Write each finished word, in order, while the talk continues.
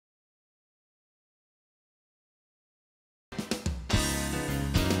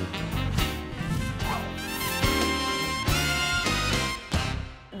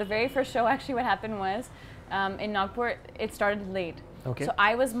the very first show, actually what happened was, in Nagpur, it started late. Okay. So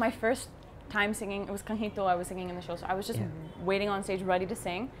I was my first time singing, it was Kanghito, I was singing in the show, so I was just waiting on stage, ready to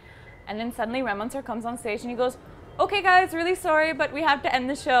sing. And then suddenly Rahman sir comes on stage and he goes, okay guys, really sorry, but we have to end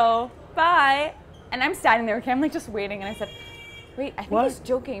the show. Bye. And I'm standing there, okay, I'm like just waiting, and I said, wait, I think he's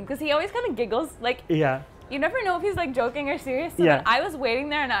joking, because he always kind of giggles, like, you never know if he's like joking or serious. So then I was waiting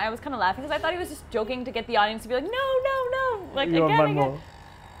there and I was kind of laughing because I thought he was just joking to get the audience to be like, no, like again.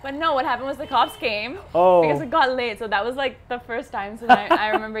 But no, what happened was the cops came because it got late. So that was like the first time. So then I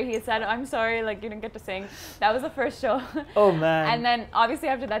remember he said, I'm sorry, like you didn't get to sing. That was the first show. Oh man. And then obviously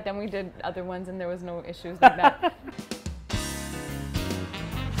after that, then we did other ones and there was no issues like that.